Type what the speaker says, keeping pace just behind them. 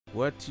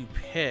What to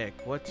pick?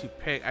 What to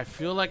pick? I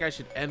feel like I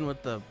should end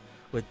with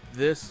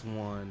this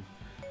one.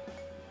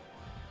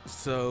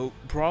 So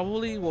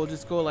probably we'll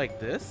just go like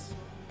this.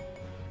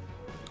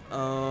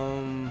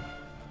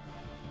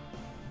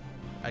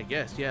 I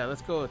guess, yeah,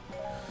 let's go with,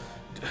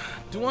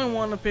 do I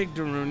want to pick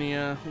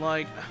Darunia?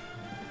 Like,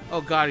 oh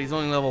god, he's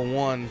only level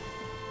 1.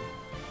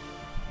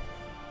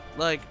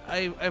 Like,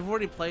 I've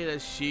already played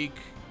as Sheik.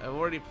 I've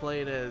already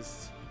played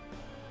as,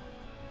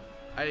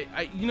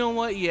 you know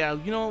what, yeah,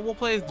 you know what, we'll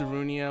play as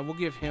Darunia. We'll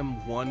give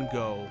him one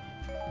go.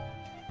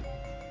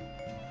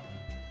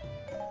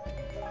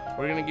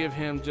 We're gonna give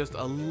him just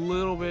a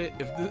little bit,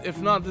 if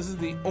not, this is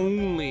the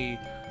only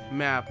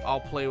map I'll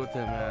play with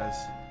him as.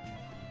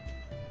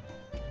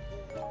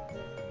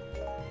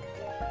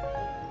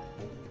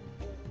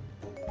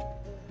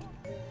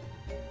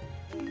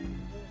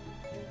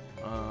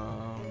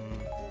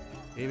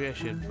 Maybe I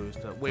should boost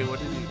up. Wait, what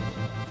did he?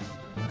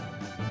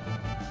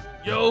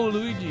 Yo,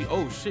 Luigi!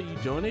 Oh shit, you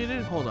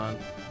donated? Hold on.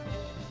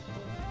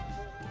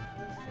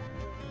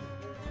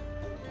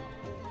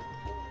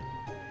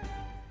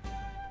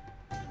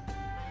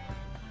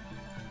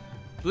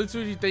 Blitz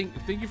Luigi,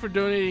 thank you for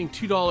donating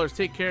 $2.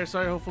 Take care.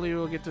 Sorry, hopefully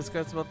we'll get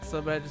discussed about the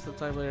sub badge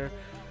sometime later.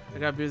 I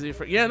got busy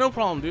for. Yeah, no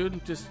problem,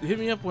 dude. Just hit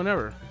me up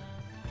whenever.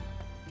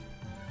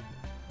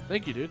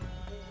 Thank you, dude.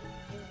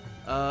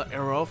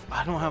 Hero,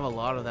 I don't have a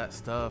lot of that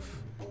stuff.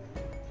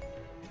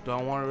 Do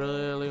I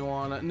really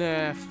want to?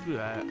 Nah, screw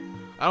that.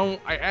 I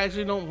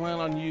actually don't plan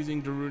on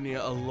using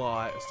Darunia a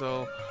lot,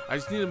 so I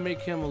just need to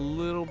make him a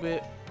little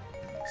bit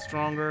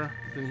stronger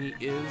than he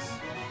is,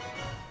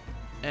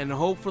 and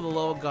hope for the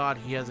love of God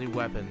he has a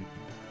weapon.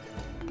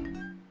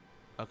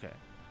 Okay,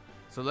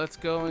 so let's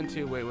go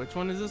into, wait, which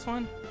one is this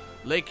one?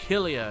 Lake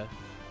Hylia.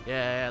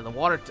 Yeah, the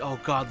water. Oh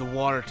god, the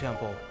water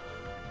temple.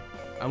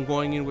 I'm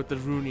going in with the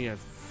Darunia.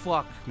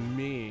 Fuck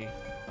me.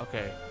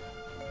 Okay.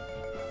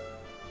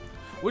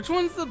 Which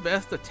one's the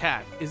best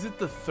attack? Is it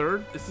the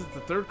third? This is the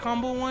third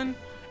combo one?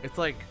 It's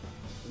like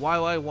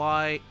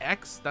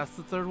YYYX, that's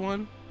the third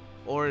one?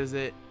 Or is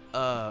it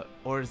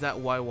or is that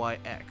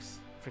YYX?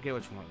 Forget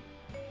which one.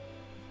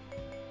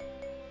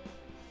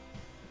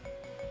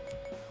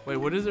 Wait,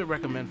 what does it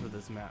recommend for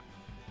this map?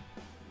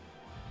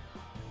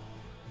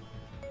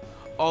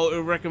 Oh,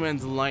 it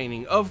recommends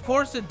lightning. Of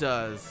course it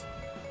does.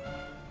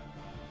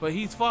 But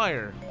he's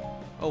fire.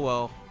 Oh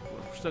well,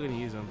 we're still gonna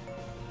use him.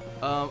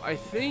 I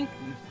think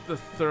the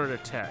third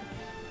attack.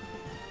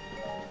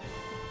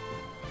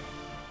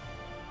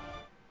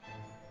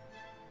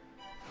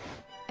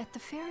 At the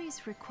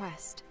fairy's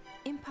request,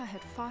 Impa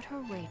had fought her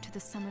way to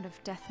the summit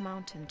of Death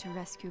Mountain to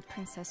rescue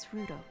Princess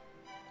Rudo.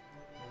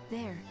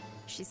 There,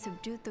 she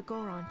subdued the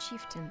Goron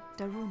chieftain,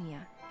 Darunia,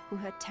 who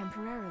had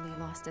temporarily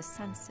lost his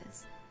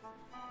senses.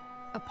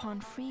 Upon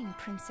freeing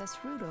Princess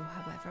Rudo,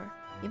 however,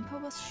 Impa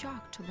was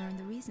shocked to learn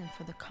the reason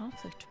for the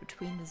conflict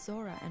between the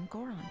Zora and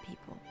Goron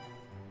people.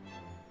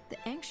 The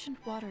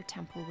ancient water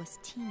temple was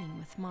teeming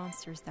with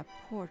monsters that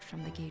poured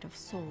from the Gate of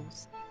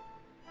Souls.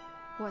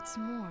 What's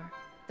more,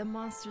 the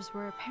monsters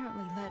were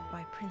apparently led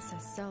by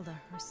Princess Zelda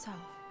herself.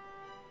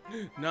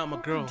 Not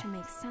my girl. To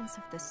make sense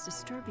of this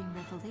disturbing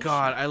revelation,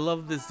 God, I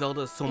love this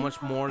Zelda so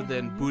much more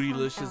than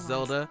Bootylicious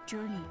Zelda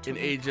in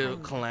Age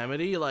of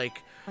Calamity.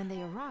 Like, when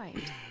they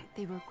arrived,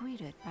 they were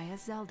greeted by a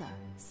Zelda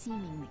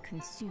seemingly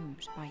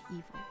consumed by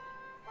evil.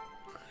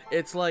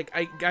 It's like,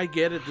 I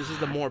get it, this is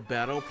the more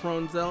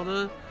battle-prone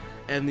Zelda,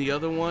 and the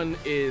other one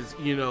is,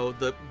 you know,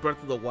 the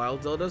Breath of the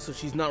Wild Zelda, so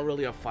she's not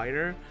really a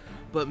fighter.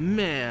 But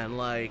man,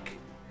 like,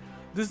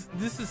 this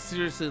is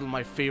seriously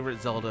my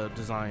favorite Zelda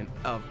design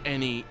of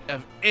any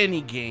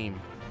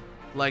game.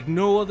 Like,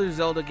 no other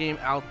Zelda game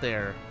out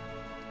there,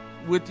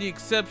 with the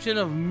exception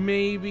of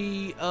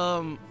maybe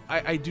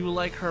I do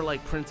like her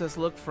like princess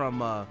look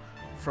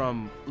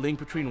from Link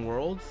Between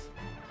Worlds.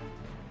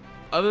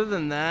 Other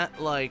than that,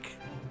 like,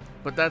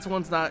 but that's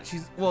one's not,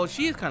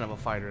 she is kind of a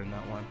fighter in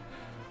that one,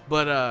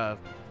 but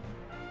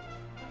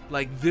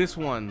like this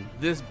one,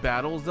 this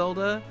battle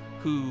Zelda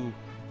who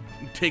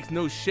takes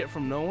no shit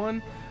from no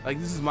one, like,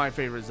 this is my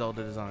favorite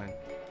Zelda design.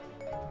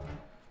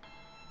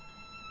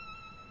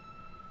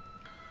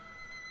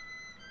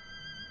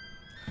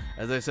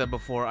 As I said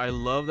before, I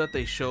love that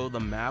they show the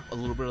map, a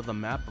little bit of the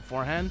map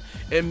beforehand.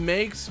 It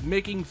makes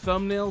making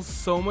thumbnails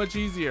so much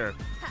easier.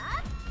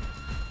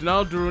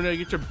 Now, Darunia,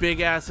 get your big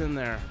ass in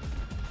there.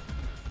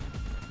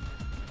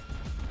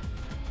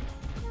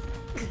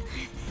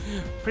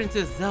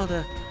 Princess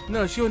Zelda,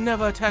 no, she will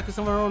never attack us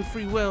of her own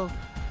free will.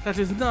 That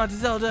is not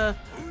Zelda.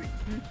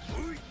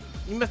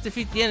 You must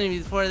defeat the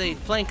enemies before they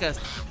flank us.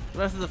 The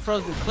rest of the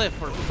frozen cliff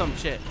or some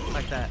shit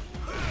like that.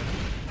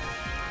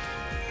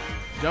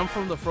 Jump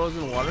from the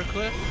frozen water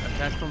cliff,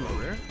 attack from the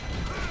rear.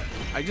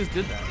 I just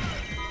did that.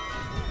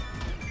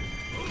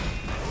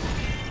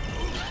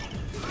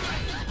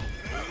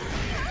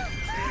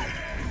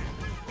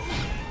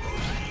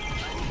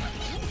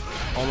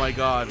 Oh my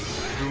god,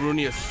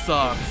 Darunia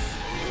sucks.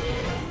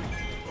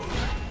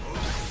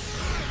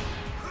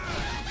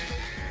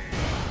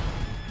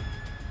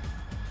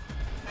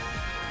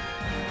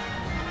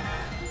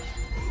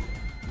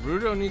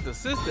 Rudo needs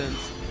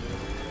assistance.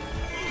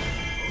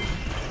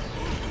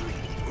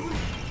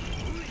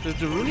 Does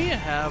Darunia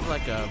have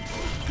like a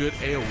good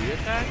AoE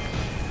attack?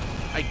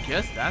 I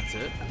guess that's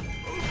it.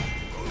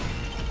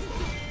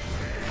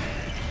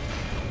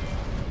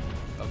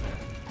 Okay.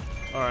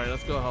 Alright,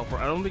 let's go help her.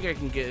 I don't think I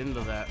can get into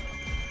that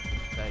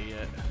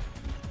yet.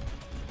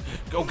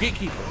 Go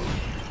Gatekeeper!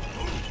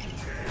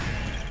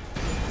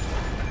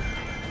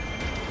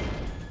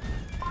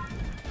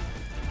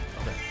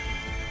 Okay.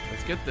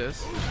 Let's get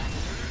this.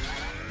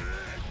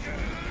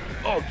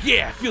 Oh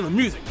yeah, I feel the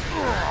music!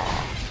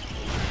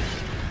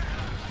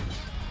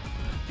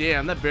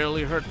 Damn, that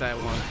barely hurt that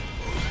one.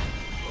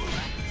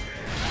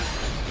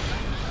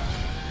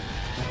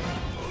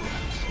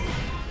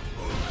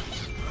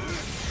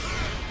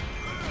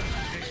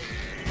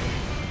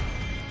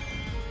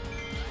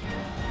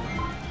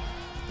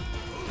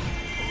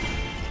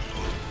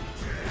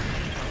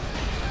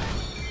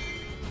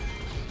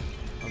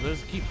 Oh,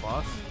 there's a key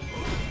boss.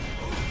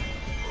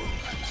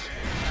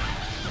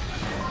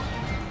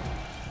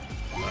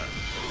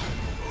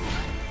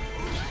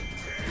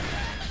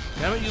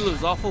 Damn it, you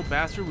awful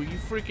bastard, will you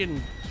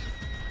freaking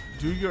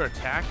do your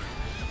attack?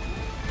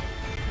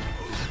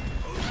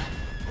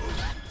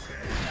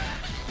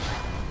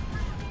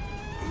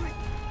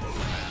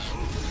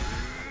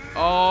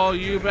 Oh,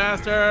 you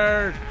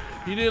bastard!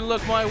 You didn't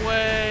look my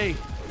way!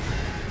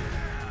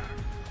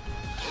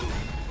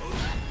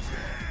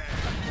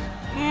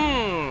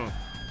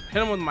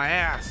 Hit him with my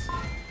ass.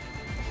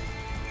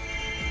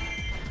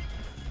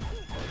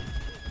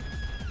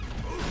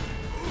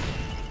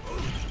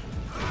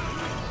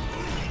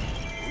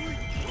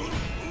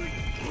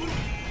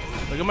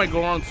 Look at my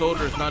Goron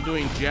soldiers not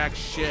doing jack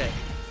shit.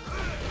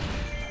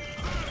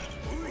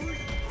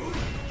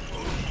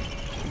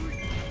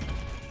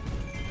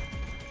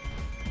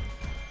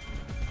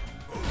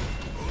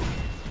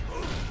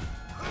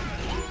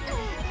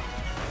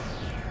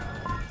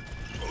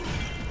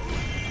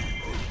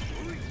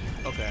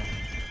 Okay.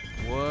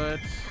 What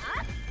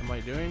am I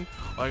doing?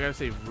 Oh, I gotta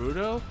save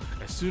Rudo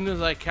as soon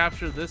as I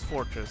capture this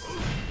fortress.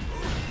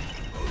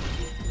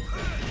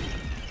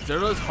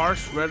 Zerlo's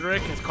harsh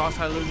rhetoric has cost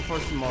Hyrule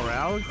Forces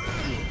morale.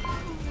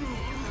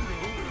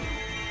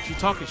 She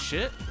talking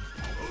shit?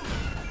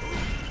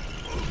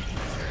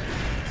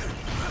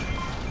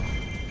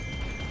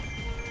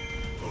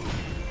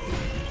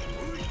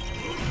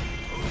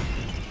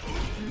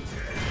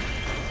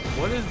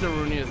 What is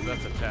Darunia's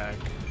best attack?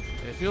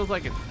 It feels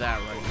like it's that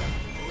right now.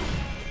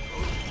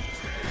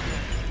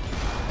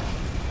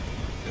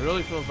 It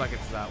really feels like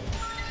it's that one.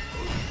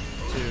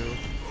 2,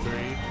 3,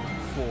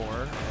 4,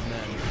 and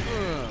then.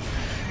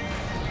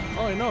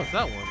 Oh, I know it's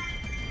that one.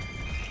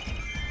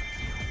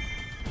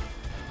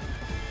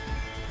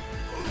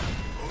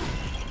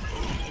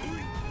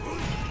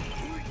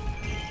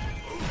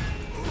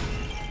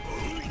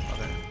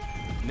 Okay.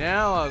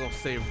 Now I'll go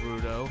save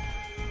Rudo.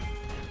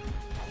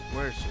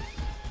 Where is she?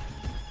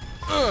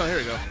 Here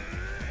we go.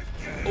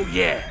 Oh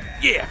yeah,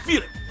 yeah,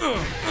 feel it.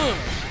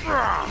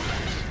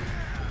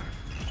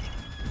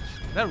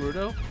 Is that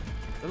Rudo?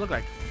 It looked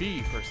like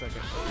Fee for a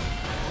second.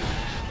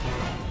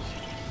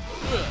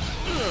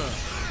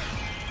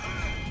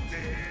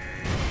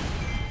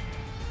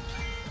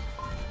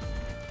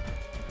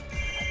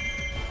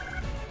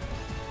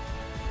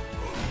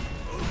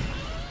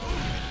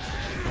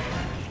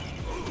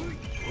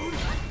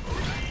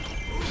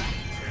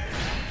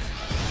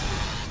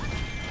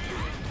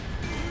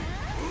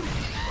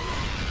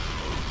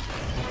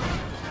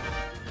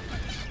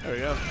 There we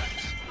go.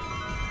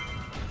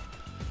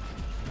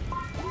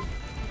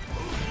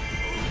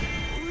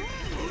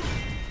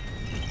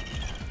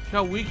 Look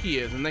how weak he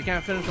is, and they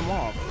can't finish him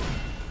off.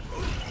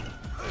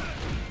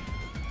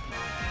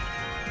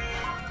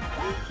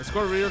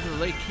 Escort Rito to the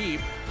Lake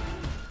Keep.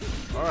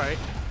 Alright.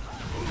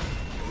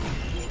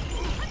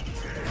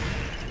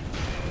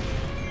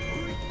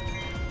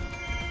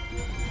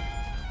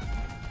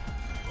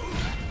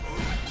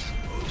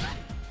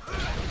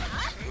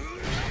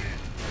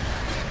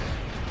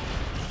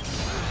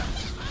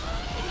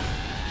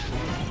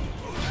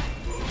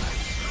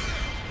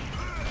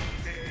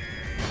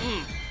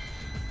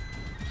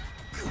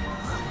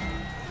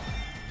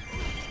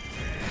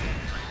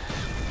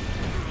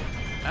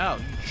 Ow,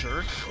 you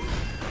jerk.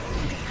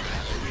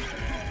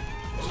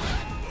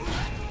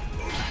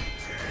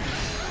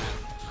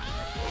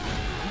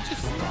 You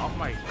just stopped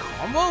my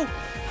combo?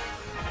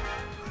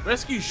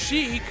 Rescue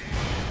Sheik?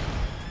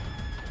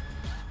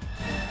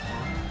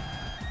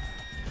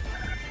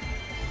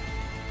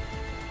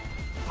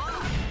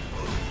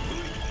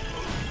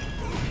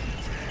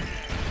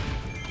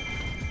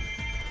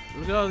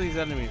 Look at all these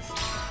enemies.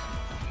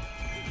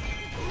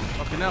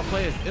 Okay, now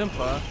play as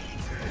Impa.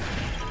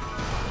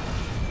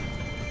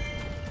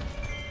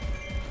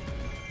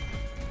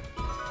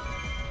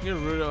 Look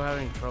at Rudo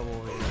having trouble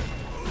here.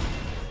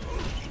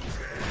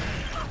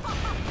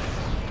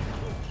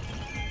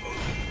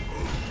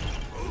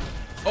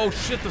 Oh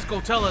shit, the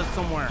Scotella is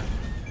somewhere.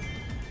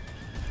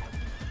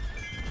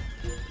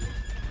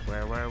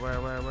 Where?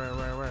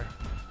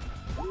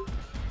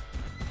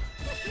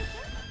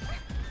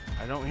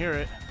 I don't hear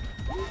it.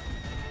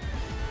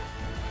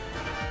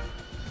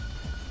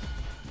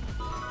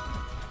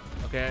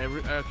 Okay,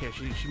 okay,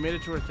 she made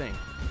it to her thing.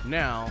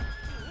 Now...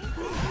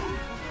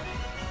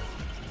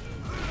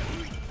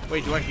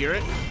 Wait, do I hear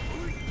it?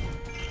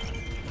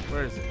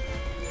 Where is it?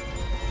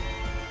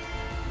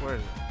 Where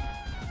is it?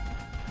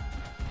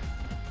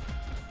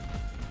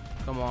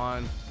 Come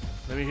on.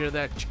 Let me hear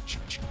that.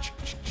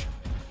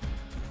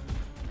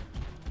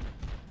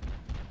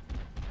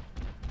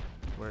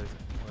 Where is it? Where is it?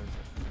 Where is it?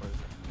 Where is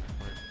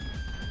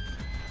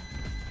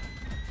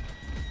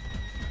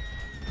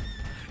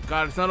it?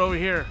 God, it's not over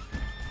here.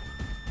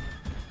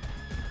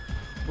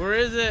 Where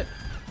is it?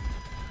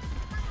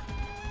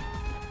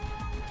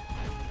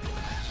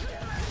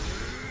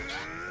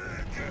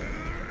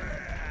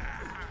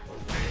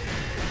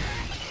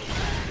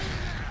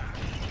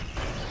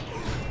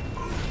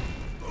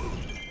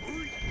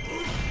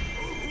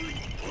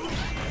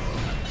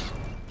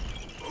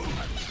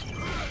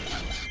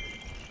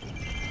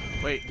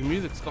 Wait, the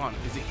music's gone.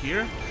 Is it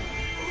here?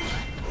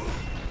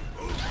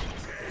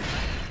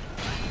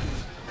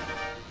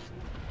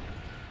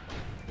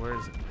 Where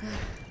is it?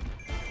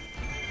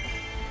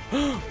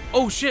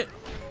 Oh shit!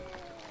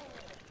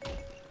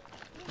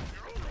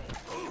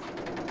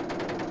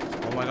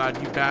 Oh my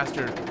god, you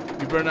bastard.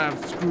 You better not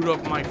have screwed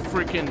up my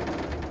freaking...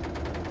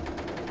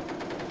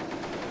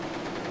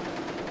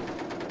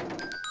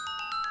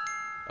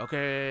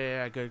 Okay,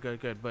 yeah,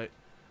 good, but...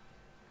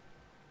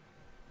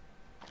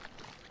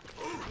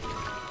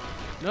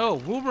 No,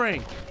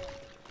 boomerang!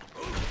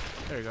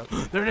 There you go.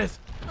 There it is!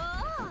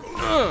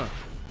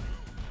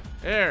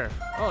 There!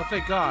 Oh,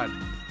 thank God.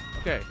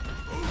 Okay.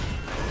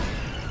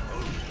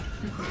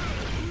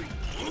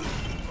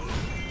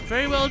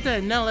 Very well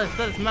done. Now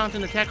let's mount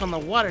an attack on the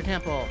water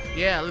temple.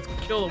 Yeah, let's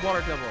kill the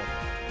water temple.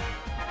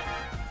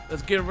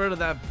 Let's get rid of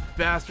that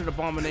bastard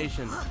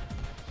abomination.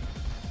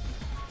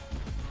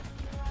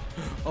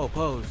 Oh,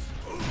 pose.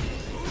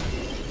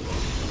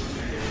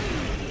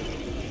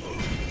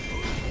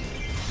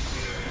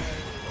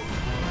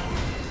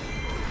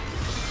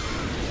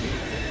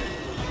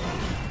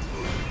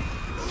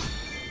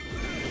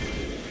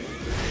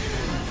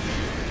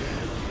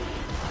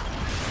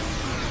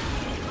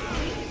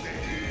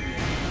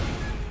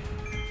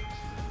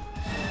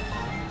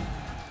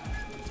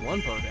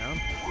 One pose down.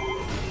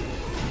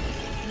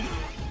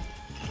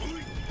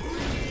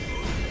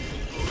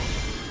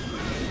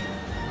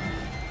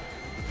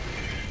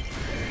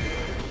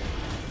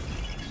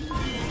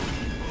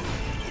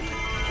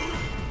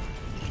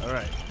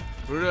 Alright.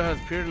 Rudo has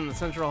appeared in the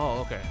central hall.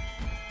 Okay.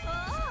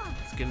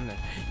 Let's get in there.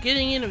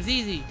 Getting in was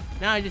easy.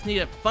 Now I just need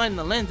to find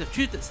the lens of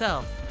truth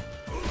itself.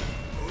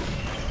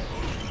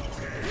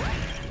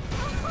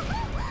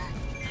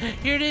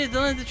 Here it is, the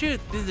lens of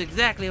truth. This is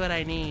exactly what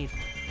I need.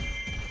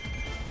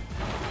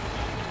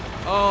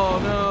 Oh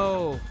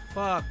no!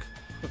 Fuck!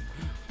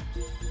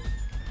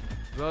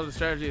 Well, the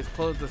strategy is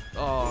close this.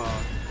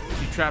 Oh,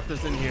 she trapped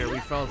us in here. We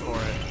fell for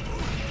it.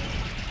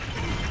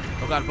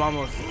 Oh god,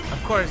 Bombos.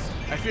 Of course,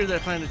 I fear they're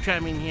planning to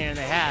trap me in here, and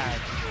they have.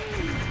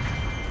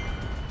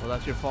 Well,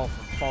 that's your fault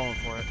for falling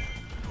for it.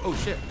 Oh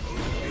shit!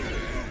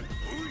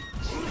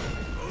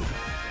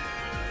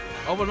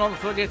 Open all the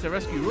floodgates to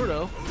rescue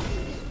Rudo.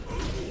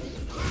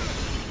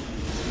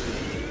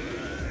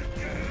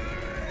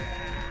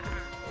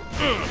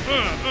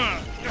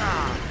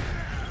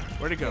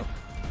 Where'd it go?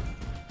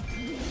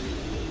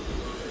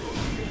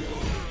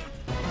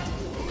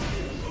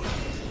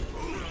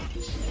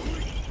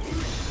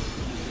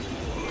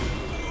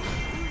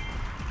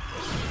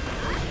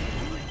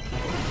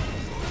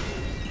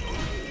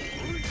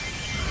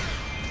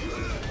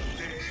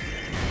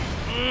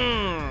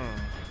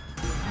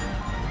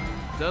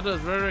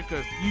 Zelda's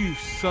Verticus, you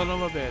son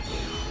of a bitch.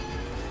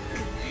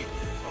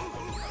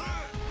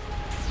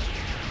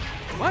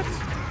 What?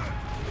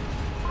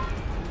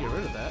 Get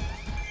rid of that.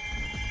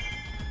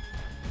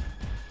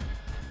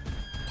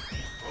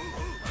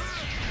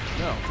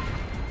 No.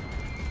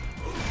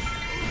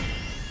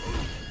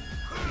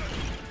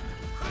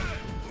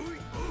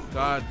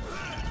 God,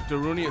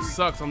 Darunia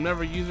sucks. I'm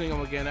never using him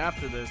again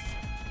after this.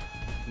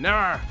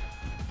 Never!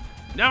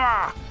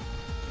 Never!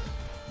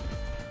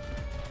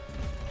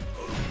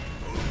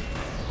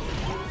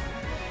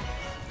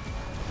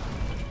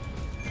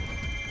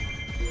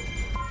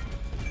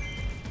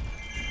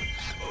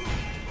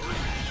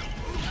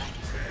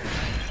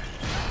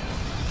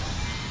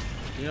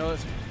 You know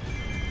what's...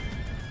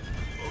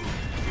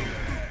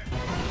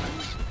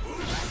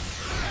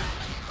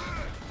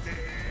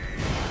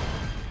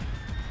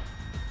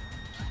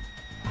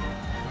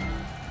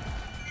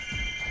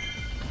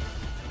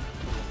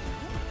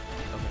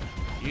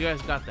 You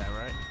guys got that,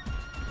 right?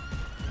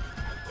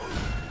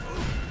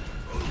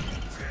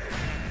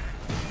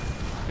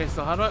 Okay,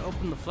 so how do I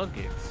open the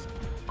floodgates?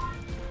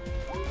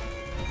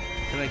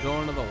 Can I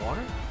go into the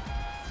water?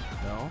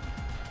 No.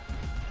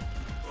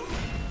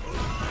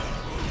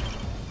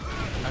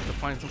 I have to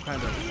find some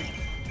kind of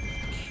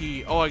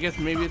key. Oh, I guess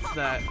maybe it's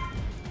that.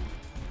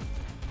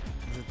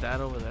 Is it that? that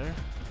over there?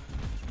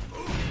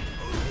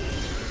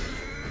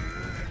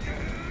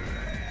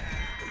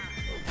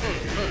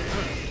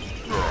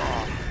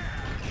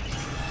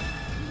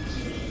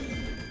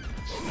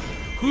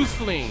 Who's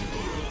fleeing?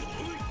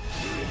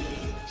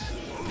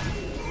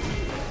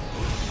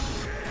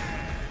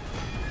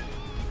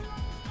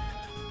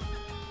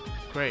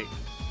 Great.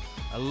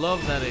 I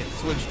love that it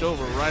switched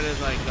over right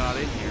as I got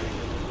in here.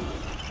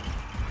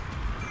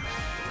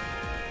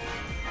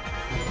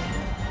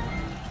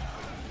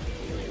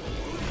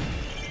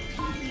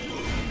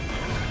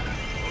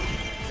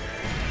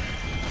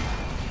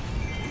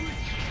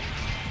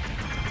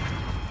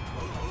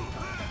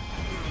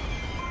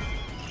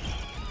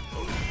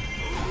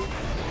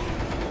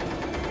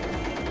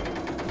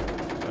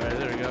 Alright,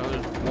 there we go.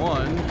 There's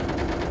one.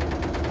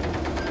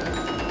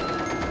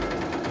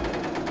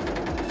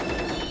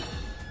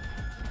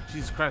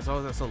 Jesus Christ, why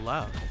was that so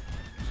loud?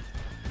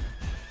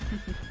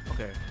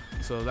 Okay,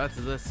 so that's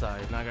this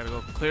side. Now I gotta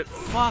go clear.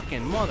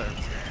 Fucking mother!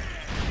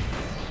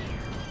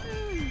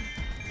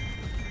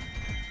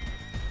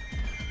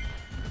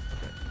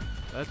 Okay,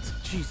 that's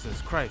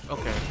Jesus Christ.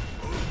 Okay.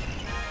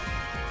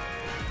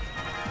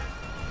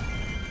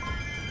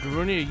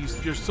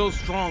 Darunia, you're so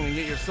strong and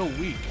yet you're so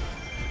weak.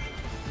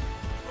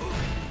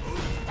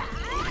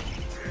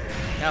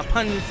 Now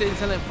punish the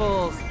insolent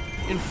fools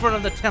in front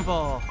of the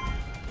temple.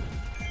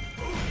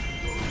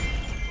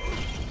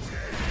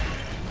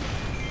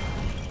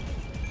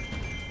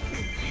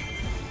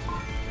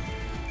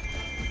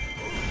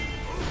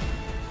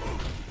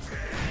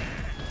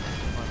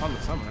 On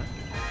the summer.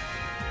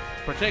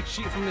 Protect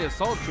Sheik from the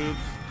assault troops.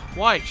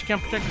 Why? She can't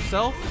protect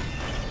herself?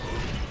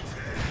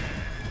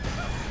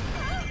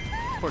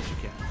 Of course she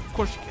can. Of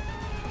course she can.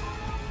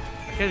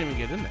 I can't even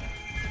get in there.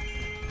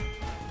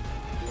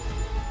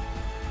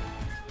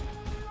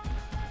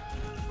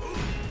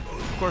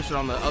 Of course they're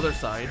on the other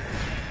side.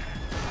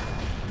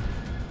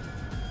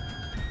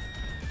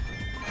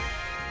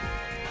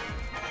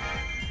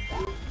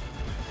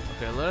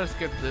 Okay, let us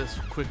get this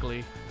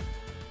quickly.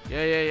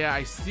 Yeah,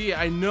 I see it.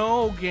 I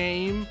know,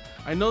 game.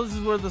 I know this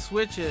is where the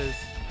switch is.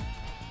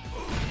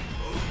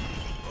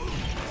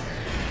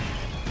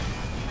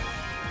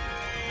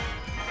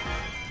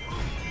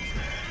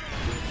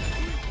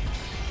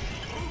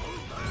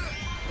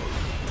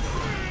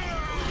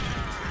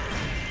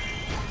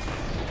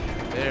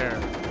 There.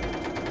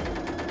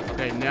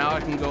 Okay, now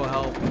I can go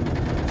help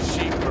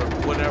Sheik or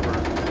whatever.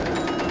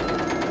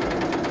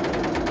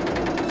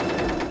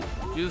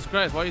 Jesus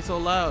Christ, why are you so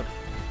loud?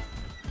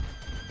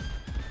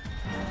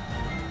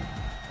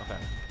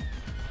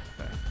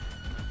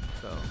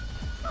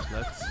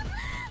 Let's.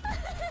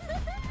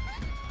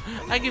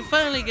 I can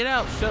finally get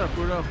out. Shut up,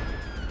 Bruno.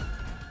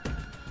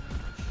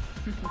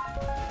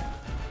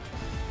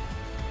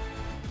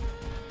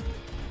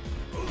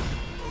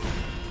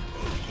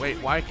 Wait,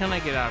 why can't I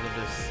get out of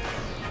this?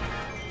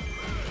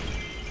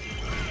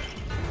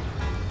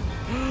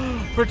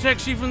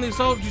 Protect Sheik from the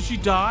assault. Did she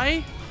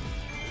die?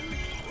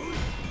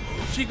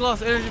 Sheik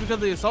lost energy because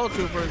of the assault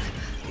troopers.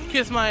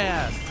 Kiss my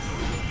ass.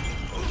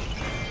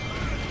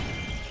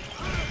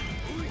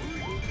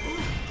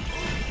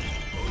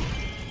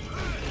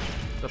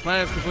 The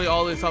plan is complete.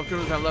 All the assault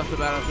troopers have left the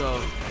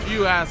battlefield.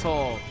 You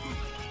asshole.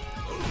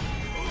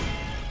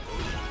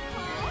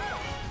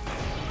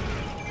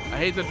 I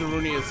hate that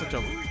Darunia is such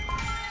a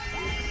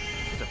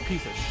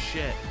piece of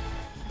shit.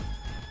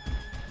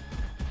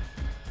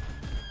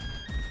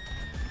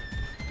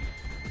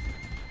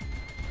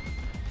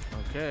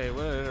 Okay,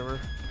 whatever.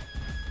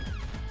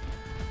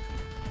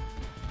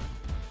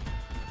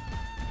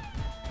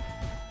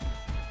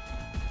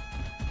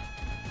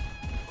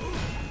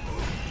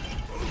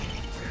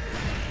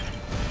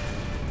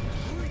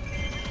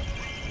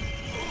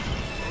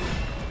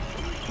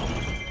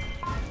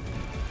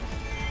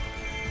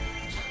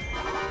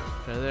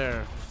 Okay,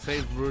 there.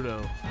 Save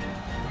Bruno.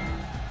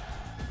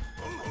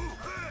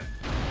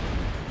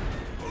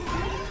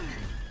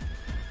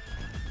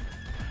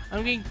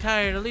 I'm getting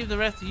tired. I'll leave the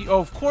rest of you. Oh,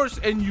 of course,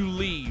 and you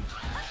leave.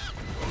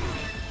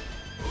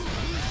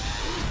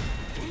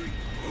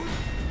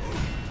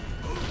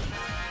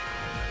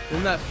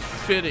 Isn't that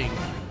fitting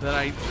that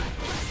I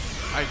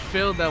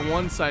failed that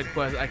one side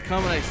quest? I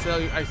come and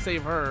I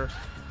save her,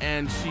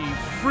 and she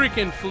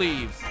freaking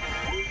flees.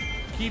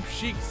 Keep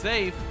Sheik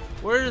safe.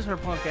 Where is her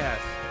punk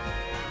ass?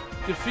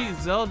 Defeat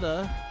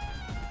Zelda.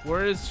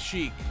 Where is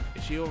Sheik?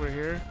 Is she over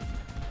here?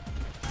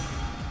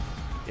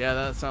 Yeah,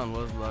 that sound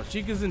was loud.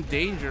 Sheik is in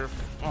danger.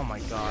 Oh my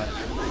god.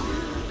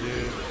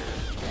 Dude.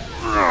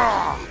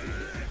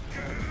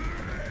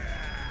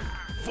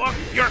 Fuck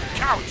your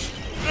couch!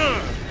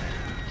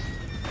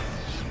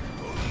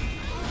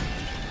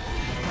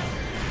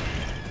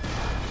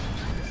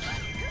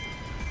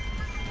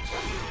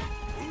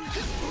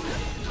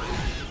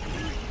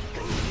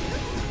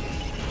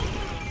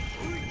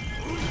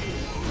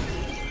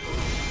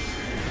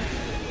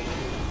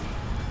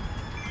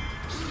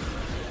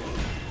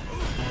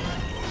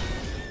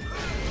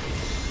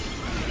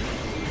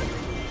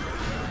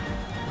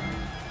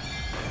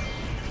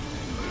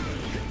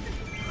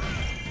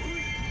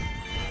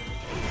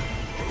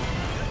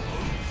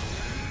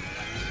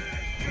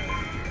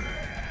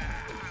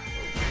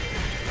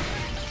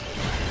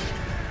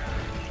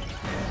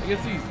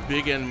 It's these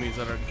big enemies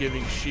that are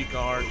giving Sheik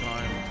a hard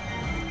time.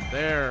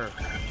 There.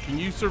 Can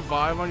you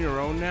survive on your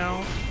own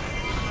now?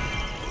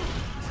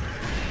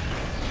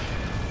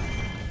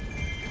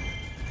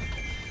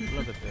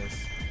 Look at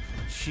this.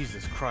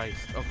 Jesus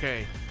Christ.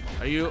 Okay.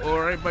 Are you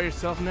alright by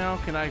yourself now?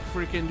 Can I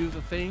freaking do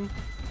the thing?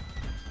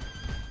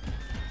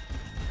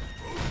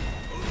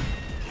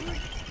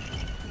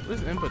 What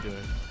is Impa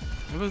doing?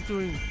 Impa's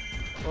doing...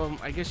 Well,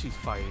 I guess she's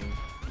fighting.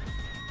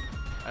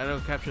 I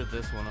don't capture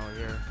this one over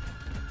here.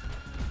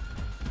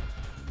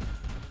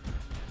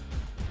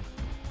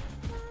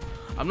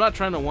 I'm not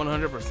trying to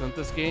 100%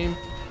 this game.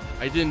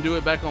 I didn't do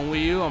it back on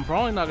Wii U. I'm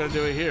probably not gonna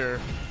do it here.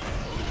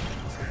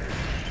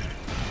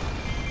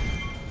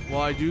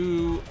 Well, I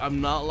do.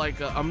 I'm not like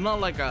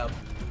a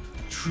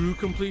true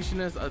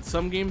completionist. At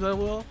some games I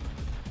will,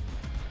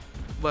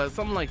 but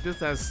something like this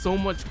has so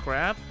much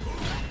crap.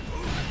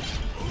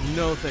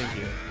 No, thank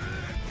you.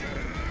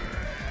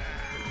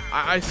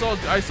 I saw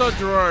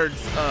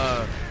Gerard's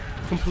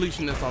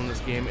completionist on this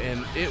game,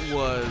 and it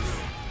was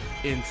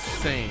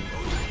insane.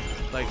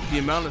 Like, the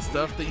amount of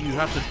stuff that you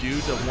have to do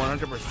to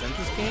 100%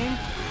 this game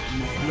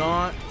is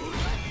not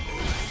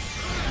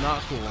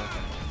cool.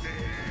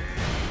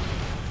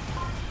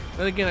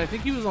 Then again, I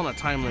think he was on a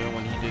time limit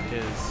when he did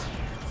his,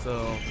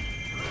 so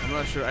I'm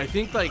not sure. I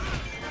think like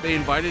they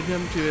invited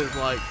him to his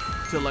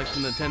the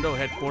Nintendo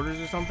headquarters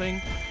or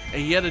something,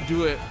 and he had to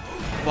do it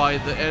by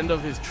the end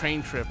of his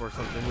train trip or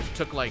something, which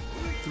took like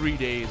 3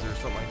 days or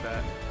something like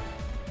that.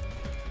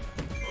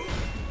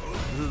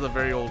 This is a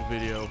very old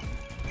video.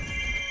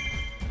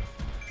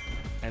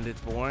 And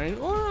it's boring?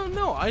 Oh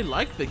no, I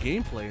like the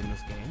gameplay in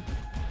this game.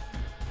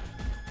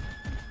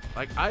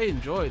 Like, I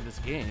enjoy this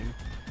game.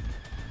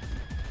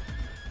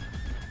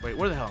 Wait,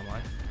 where the hell am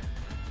I?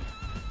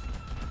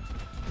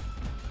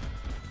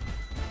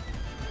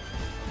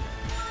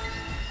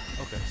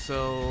 Okay,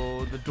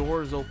 so the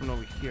door is open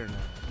over here now.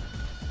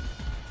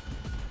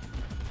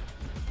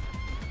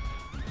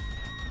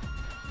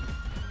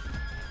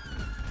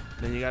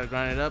 Then you gotta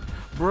grind it up.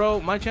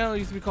 Bro, my channel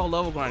used to be called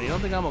Level Grind. You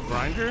don't think I'm a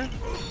grinder?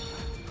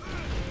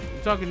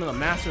 You're talking to the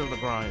master of the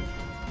grind.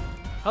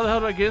 How the hell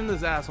do I get in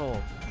this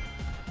asshole?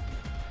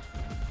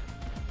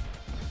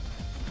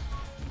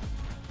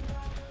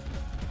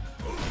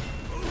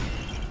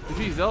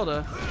 Defeat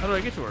Zelda? How do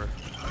I get to her?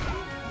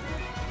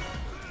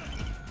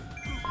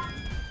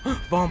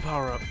 Bomb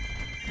power up.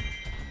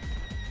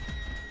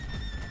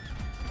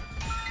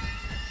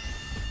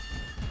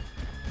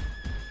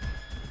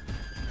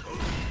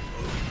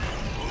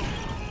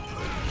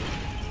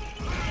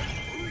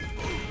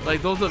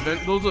 Like those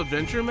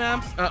adventure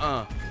maps?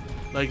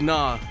 Like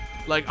nah.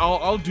 Like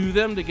I'll do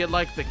them to get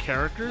like the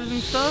characters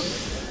and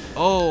stuff.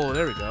 Oh,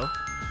 there we go.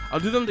 I'll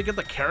do them to get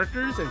the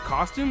characters and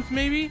costumes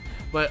maybe,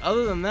 but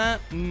other than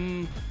that,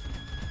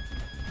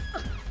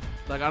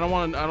 like I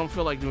don't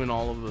feel like doing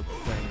all of the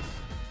things.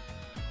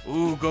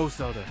 Ooh, Ghost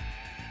Zelda.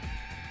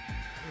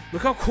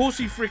 Look how cool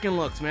she freaking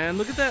looks, man.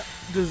 Look at that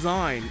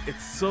design.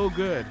 It's so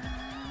good.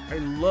 I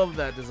love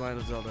that design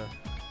of Zelda.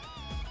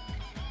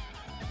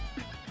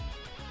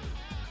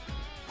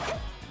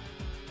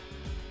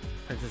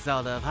 Princess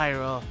Zelda of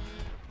Hyrule,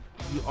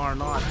 you are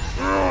not.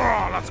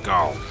 Let's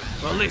go.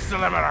 Release the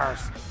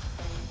limiters.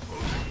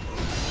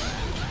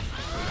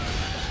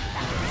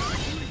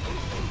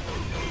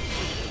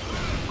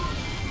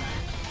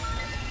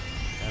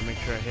 Gotta make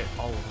sure I hit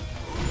all of them.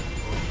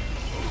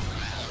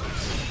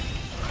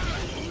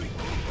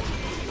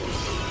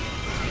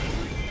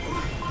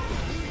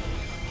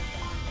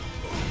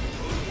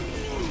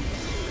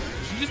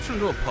 Did she just turn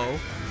into a Poe?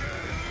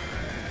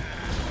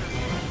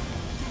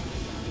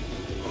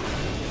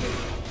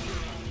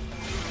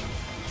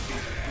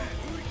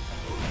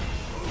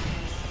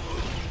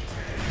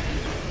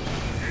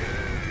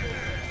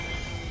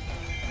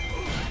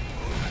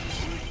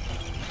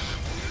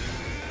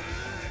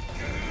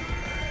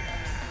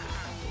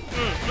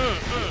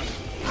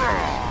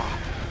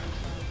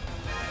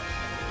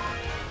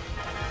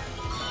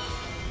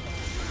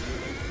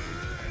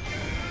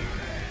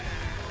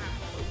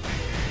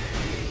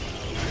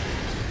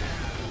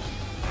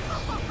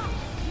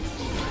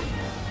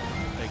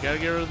 Gotta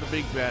get rid of the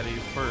big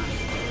baddies first.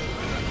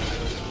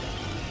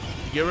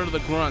 You get rid of the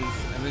grunts,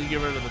 and then you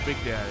get rid of the big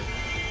daddy.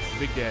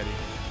 Big daddy.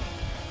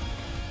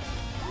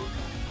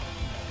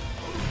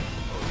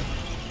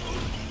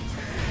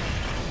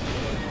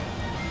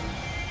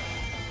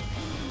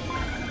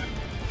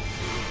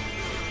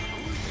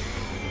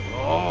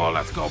 Oh,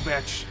 let's go,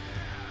 bitch.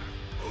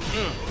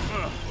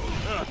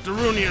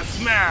 Darunia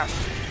smash.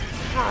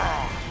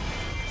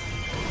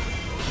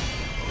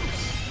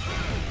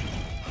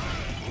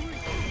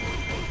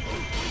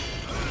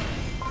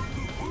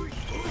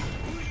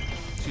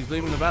 She's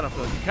leaving the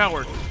battlefield, you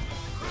coward.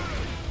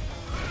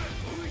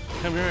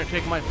 Come here and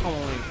take my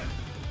pummeling.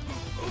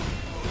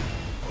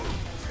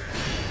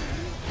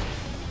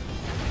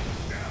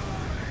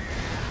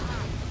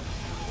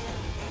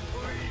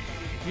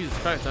 Jesus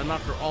Christ, I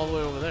knocked her all the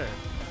way over there.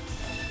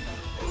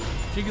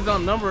 She gets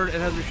outnumbered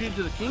and has retreated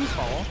to the King's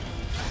Hall.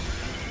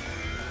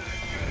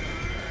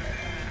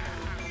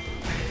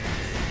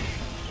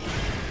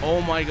 Oh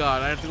my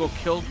god, I have to go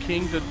kill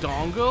King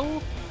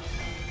Dodongo?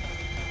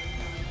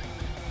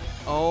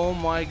 Oh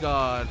my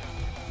god.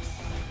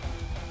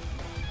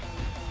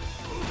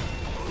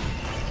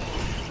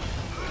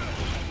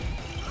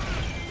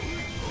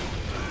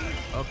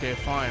 Okay,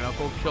 fine. I'll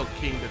go kill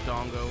King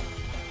Dodongo.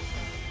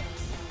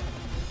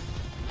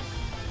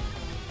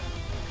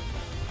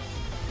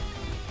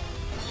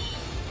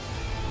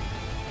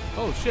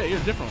 Oh shit, you're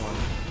a different one.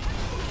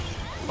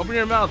 Open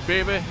your mouth,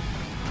 baby.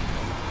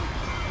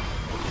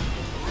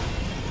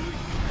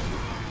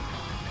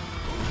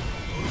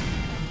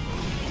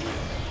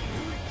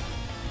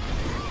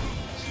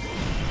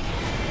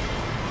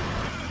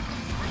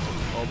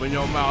 Open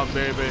your mouth,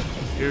 baby.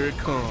 Here it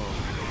comes.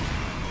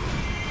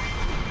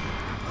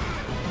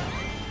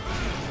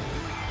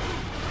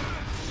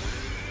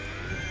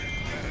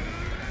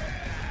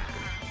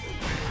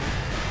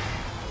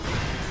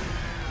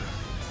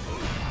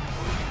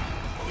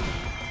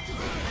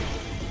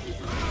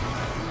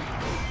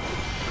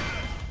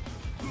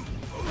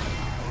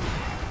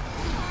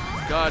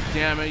 God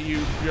damn it,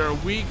 you're a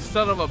weak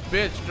son of a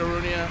bitch,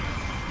 Darunia.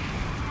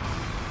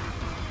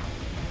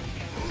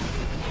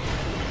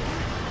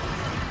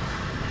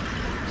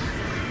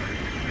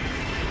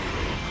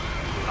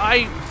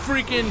 I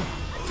freaking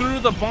threw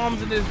the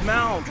bombs in his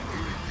mouth.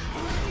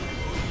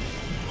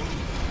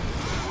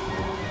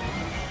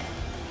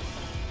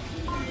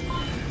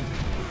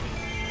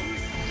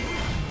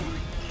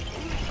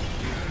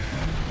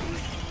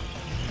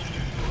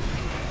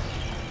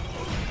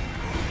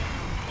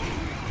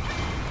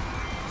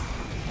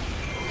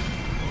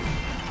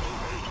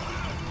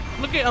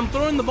 Look at, I'm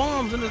throwing the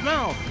bombs in his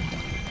mouth.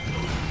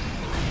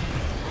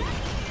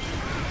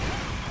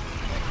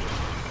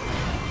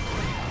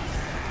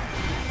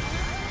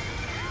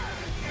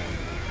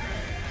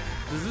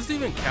 Does this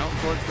even count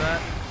towards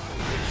that?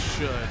 It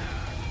should.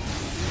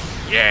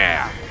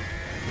 Yeah!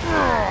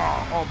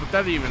 Oh, but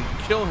that didn't even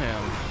kill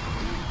him.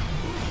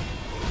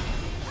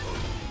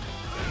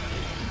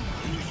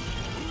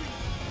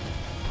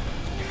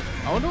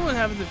 I wonder what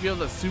happens if you have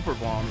the super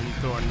bomb and you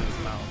throw it in his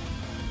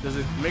mouth. Does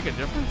it make a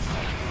difference?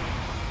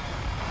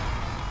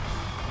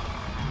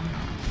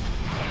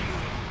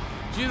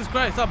 Jesus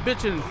Christ, stop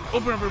bitching.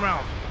 Open up your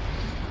mouth.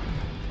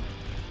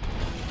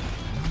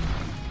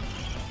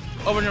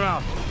 Open your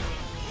mouth.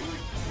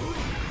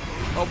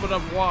 Open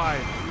up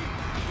wide.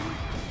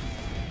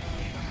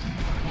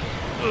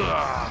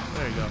 Ugh,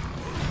 there you go.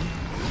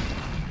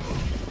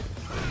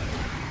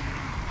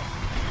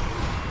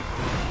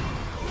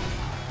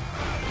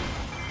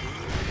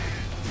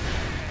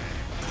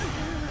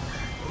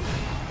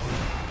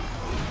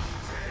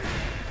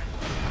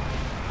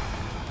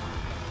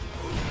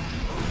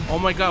 Oh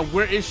my god,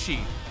 where is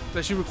she?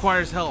 That she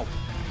requires help.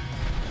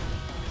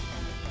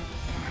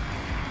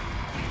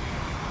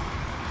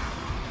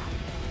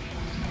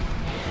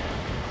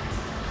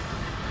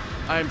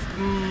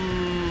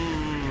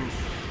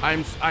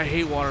 I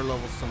hate water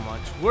levels so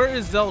much. Where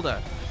is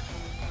Zelda?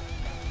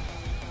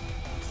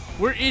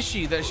 Where is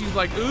she that she's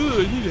like,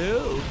 ooh, I need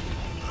help?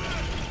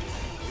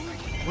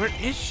 Where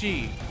is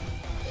she?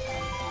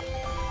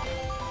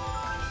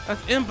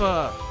 That's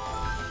Impa.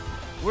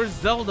 Where's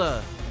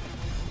Zelda?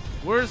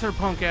 Where's her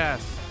punk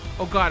ass?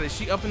 Oh god, is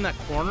she up in that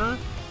corner?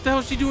 What the hell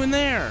is she doing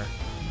there?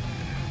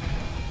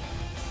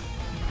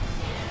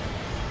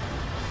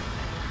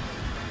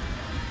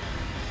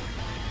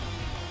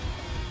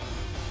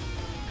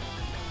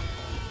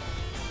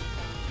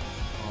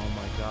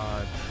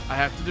 I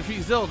have to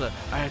defeat Zelda.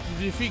 I have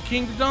to defeat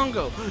King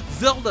Dodongo.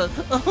 Zelda.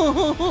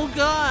 Oh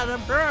god,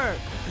 I'm hurt.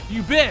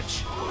 You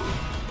bitch.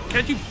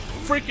 Can't you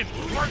freaking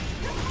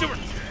do it?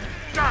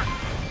 God.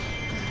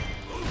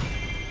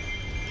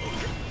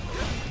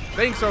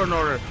 Thanks, Sword and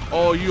Order.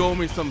 Oh, you owe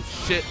me some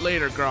shit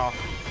later, girl.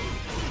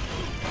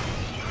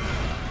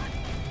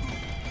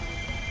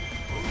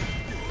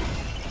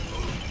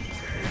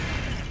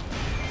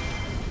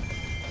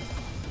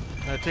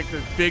 I take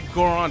this big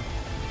Goron.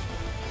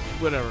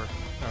 Whatever.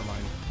 Never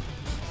mind.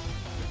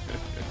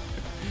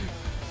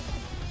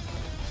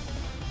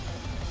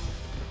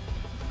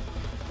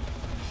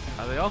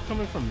 Are they all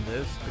coming from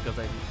this because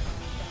I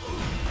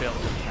failed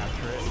to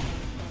capture it?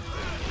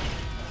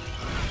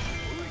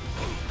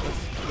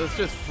 Let's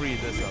just free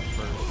this up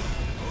first.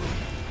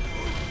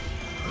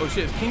 Oh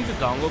shit, is King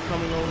Dodongo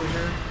coming over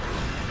here?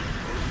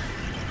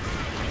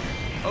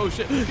 Oh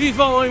shit, he's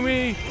following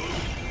me!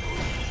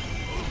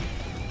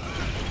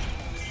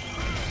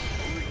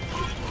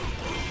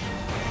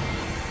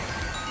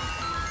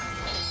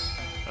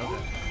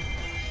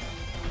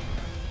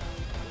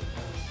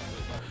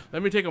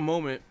 Let me take a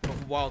moment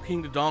while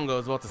King Dodongo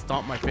is about to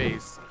stomp my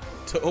face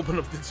to open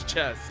up this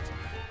chest.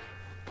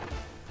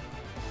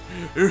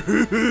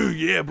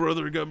 Yeah,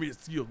 brother, got me a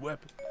sealed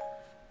weapon.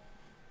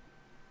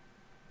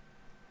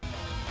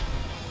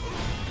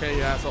 Okay,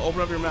 yeah, so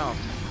open up your mouth.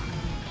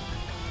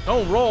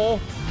 Don't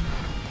roll.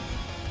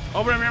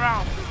 Open up your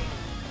mouth.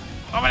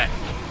 Open it.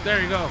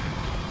 There you go.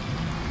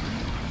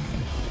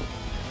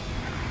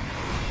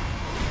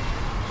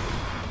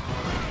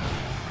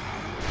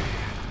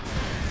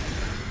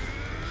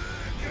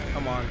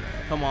 Come on.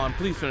 Come on.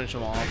 Please finish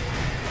him off.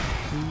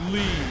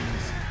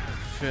 Please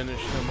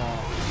finish him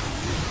off.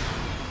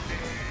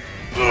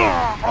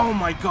 Ugh! Oh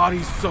my god,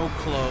 he's so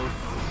close.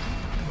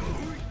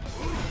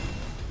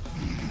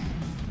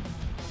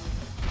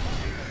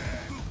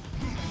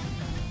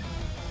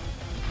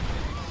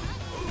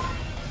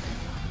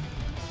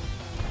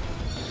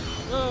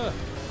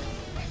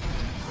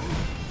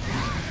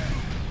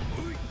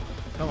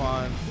 Come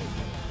on.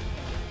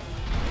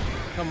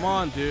 Come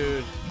on,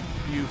 dude.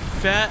 You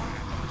fat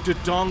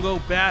dodongo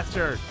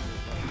bastard.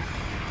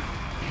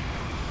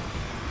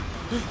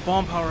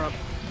 Bomb power up.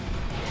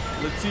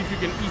 Let's see if you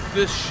can eat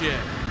this shit.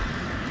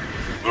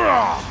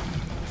 Ugh!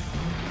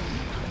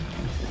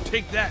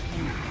 Take that,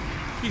 you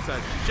piece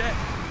of shit.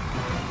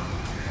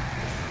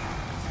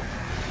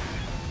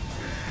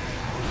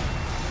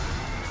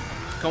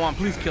 Come on,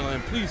 please kill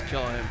him. Please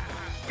kill him.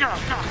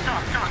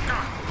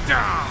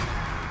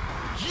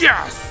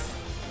 Yes!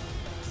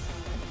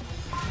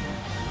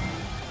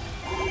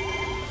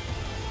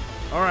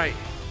 Alright.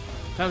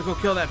 Time to go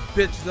kill that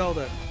bitch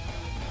Zelda.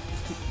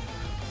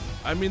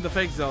 I mean the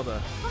fake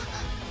Zelda.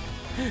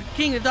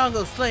 King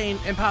Dodongo slain.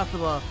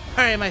 Impossible.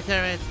 Hurry, my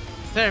servants.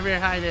 Serve your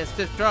highness.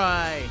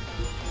 Destroy.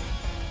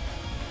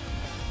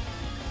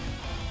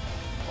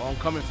 Oh, I'm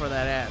coming for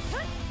that ass.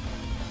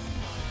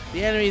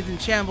 The enemy is in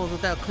shambles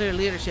without clear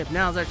leadership.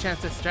 Now's our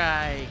chance to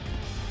strike.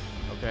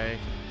 Okay.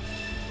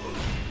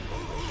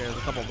 There's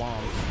a couple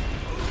bombs.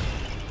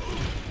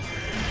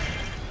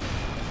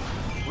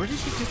 Where did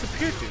she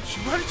disappear to?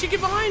 Why did she get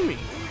behind me?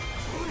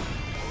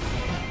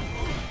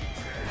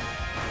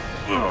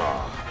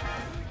 Ugh.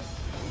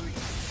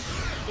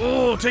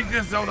 Oh, take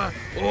this, Zelda.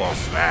 Oh,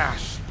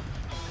 smash.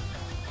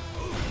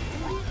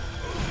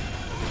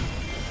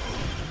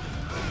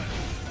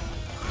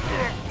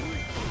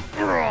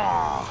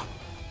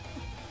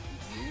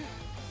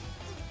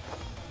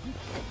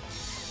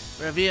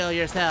 Reveal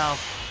yourself.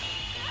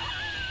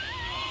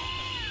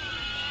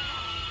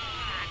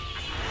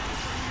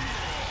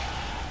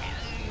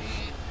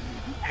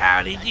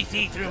 How did you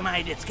see through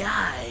my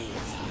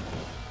disguise?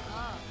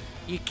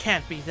 You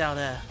can't be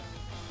Zelda.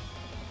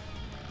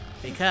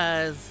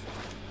 Because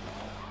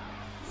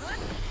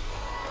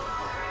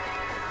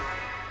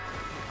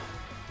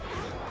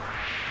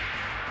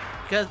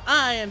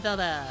I am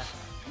Zelda.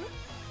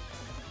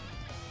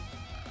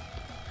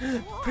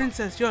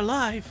 Princess, you're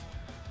alive.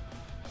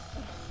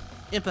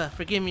 Impa,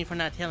 forgive me for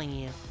not telling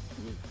you.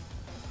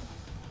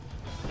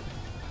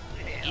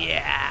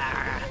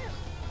 Yeah.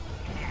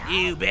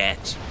 You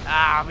bitch.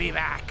 I'll be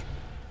back.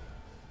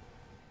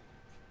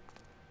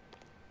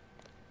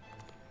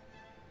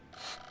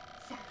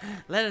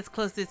 Let us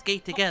close this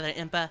gate together,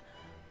 Impa.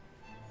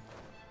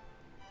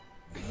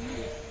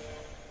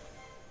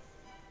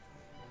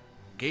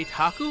 Gate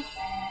Haku?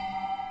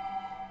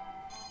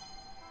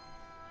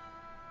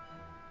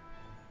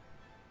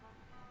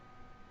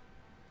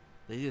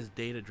 They just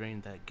data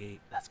drained that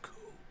gate. That's cool.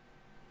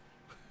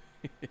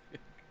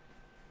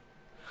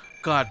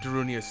 God,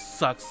 Darunia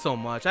sucks so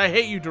much. I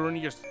hate you,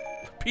 Darunia. You're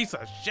a piece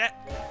of shit.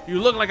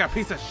 You look like a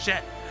piece of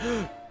shit.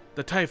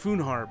 The Typhoon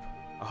Harp.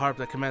 A harp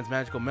that commands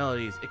magical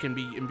melodies. It can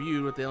be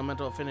imbued with the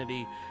elemental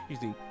affinity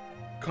using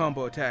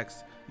combo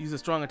attacks. Use a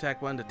strong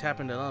attack button to tap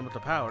into elemental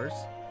powers.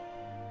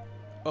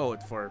 Oh,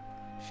 it's for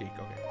Sheik.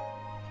 Okay.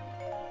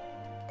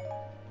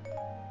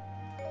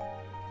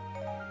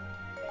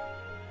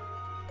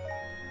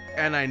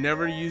 And I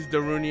never used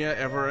Darunia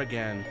ever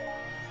again.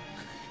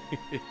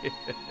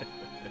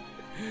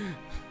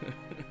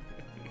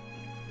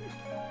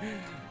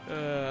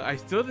 I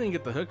still didn't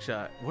get the hook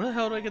shot. Where the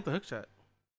hell do I get the hook shot?